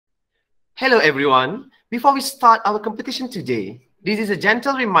Hello everyone. Before we start our competition today, this is a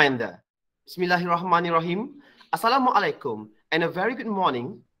gentle reminder. Bismillahirrahmanirrahim. Assalamualaikum and a very good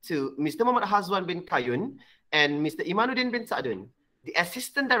morning to Mr. Muhammad Hazwan bin Kayun and Mr. Imanuddin bin Sa'dun, the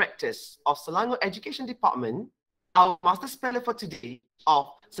Assistant Directors of Selangor Education Department, our Master Speller for today of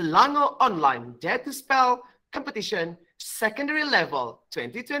Selangor Online Dare to Spell Competition Secondary Level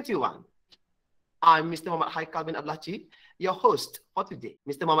 2021. I'm Mr. Muhammad Haikal bin Ablachi, your host for today.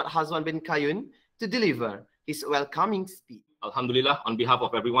 Mr. Muhammad Hazwan bin Kayun to deliver his welcoming speech. Alhamdulillah, on behalf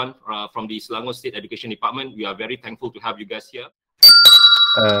of everyone from the Selangor State Education Department, we are very thankful to have you guys here.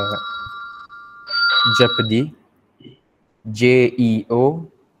 Jeopardy. Jeopardy.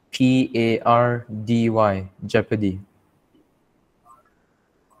 Jeopardy.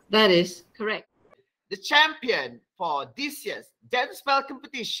 That is correct. The champion for this year's Dare to Spell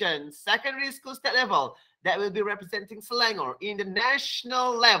Competition Secondary School State Level that will be representing Selangor in the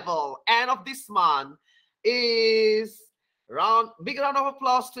national level end of this month is big round of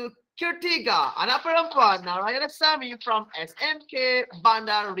applause to Kirtiga, anak perempuan Narayana Sami from SMK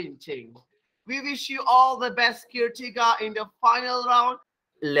Bandar Rincing. We wish you all the best, Kirtiga, in the final round.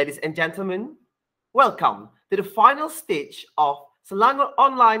 Ladies and gentlemen, welcome to the final stage of Selangor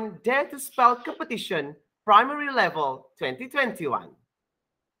Online Dare to Spell Competition Primary Level 2021.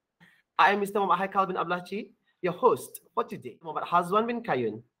 I am Mr. Muhammad Haikal bin Ablachi, your host for today, Muhammad Hazwan bin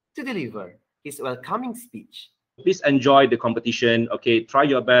Kayun, to deliver his welcoming speech. Please enjoy the competition, okay? Try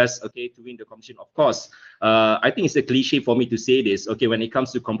your best, okay, to win the competition. Of course, I think it's a cliche for me to say this, okay? When it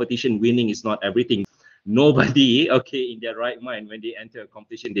comes to competition, winning is not everything. Nobody, okay, in their right mind, when they enter a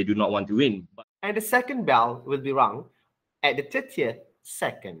competition, they do not want to win. And the second bell will be rung at the 30th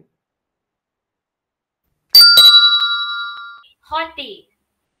second. Hoti.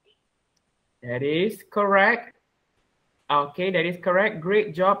 That is correct. Okay, that is correct.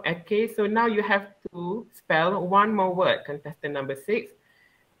 Great job, okay. So now you have to spell one more word, contestant number 6.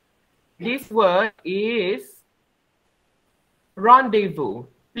 This word is rendezvous.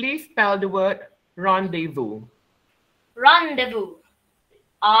 Please spell the word rendezvous. Rendezvous.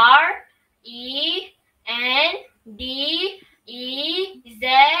 R-E-N-D-E-Z-V-O-U-S.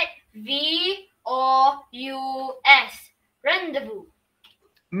 Rendezvous.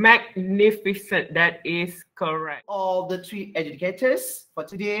 Magnificent. That is correct. All the 3 educators for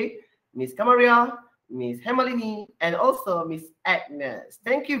today, Miss Kamaria, Miss Hemalini, and also Miss Agnes.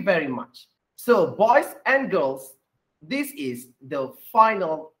 Thank you very much. So, boys and girls, this is the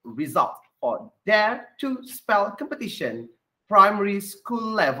final result for Dare to Spell Competition Primary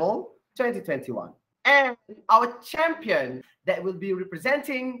School Level 2021. And our champion that will be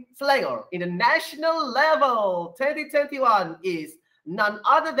representing Selangor in the national level 2021 is none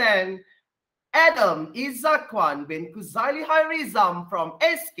other than Adam Izakwan bin Kuzaili Hairizam from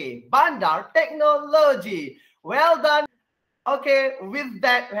SK Bandar Technology. Well done. Okay, with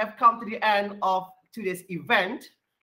that, we have come to the end of today's event.